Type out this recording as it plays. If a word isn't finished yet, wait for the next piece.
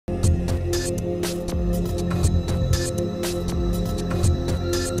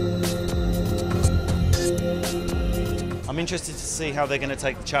interested to see how they're going to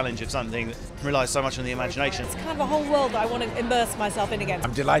take the challenge of something that relies so much on the imagination. It's kind of a whole world that I want to immerse myself in again.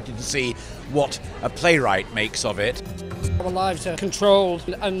 I'm delighted to see what a playwright makes of it. Our lives are controlled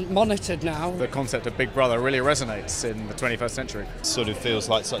and monitored now. The concept of Big Brother really resonates in the 21st century. It sort of feels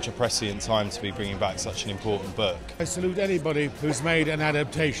like such a prescient time to be bringing back such an important book. I salute anybody who's made an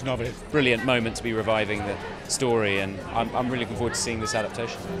adaptation of it. Brilliant moment to be reviving the story, and I'm really looking forward to seeing this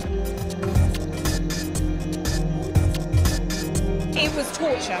adaptation. It was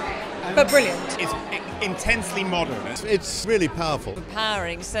torture, but brilliant. It's intensely modern. It's really powerful.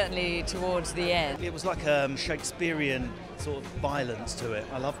 Empowering, certainly towards the end. It was like Shakespearean sort of violence to it.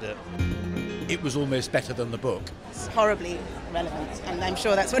 I loved it. It was almost better than the book. It's horribly relevant, and I'm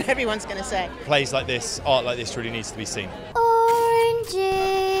sure that's what everyone's going to say. Plays like this, art like this really needs to be seen.